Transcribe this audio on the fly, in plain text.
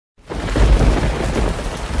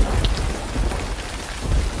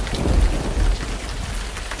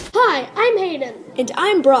I'm Hayden. And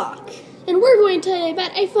I'm Brock. And we're going to tell you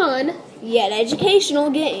about a fun, yet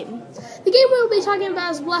educational game. The game we'll be talking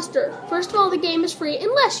about is Bluster. First of all, the game is free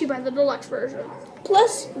unless you buy the deluxe version.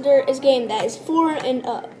 Bluster is a game that is 4 and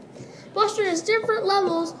up. Bluster has different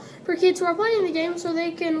levels for kids who are playing the game so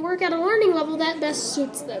they can work at a learning level that best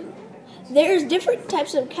suits them. There's different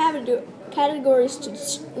types of categories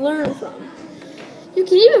to learn from. You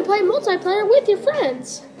can even play multiplayer with your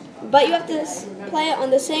friends. But you have to play it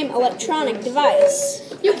on the same electronic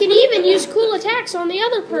device. You can even use cool attacks on the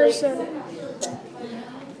other person.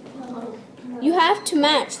 You have to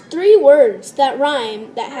match 3 words that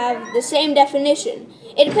rhyme that have the same definition.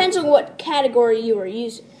 It depends on what category you are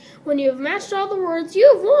using. When you have matched all the words, you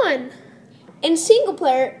have won. In single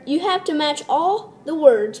player, you have to match all the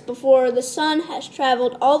words before the sun has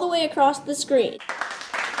traveled all the way across the screen.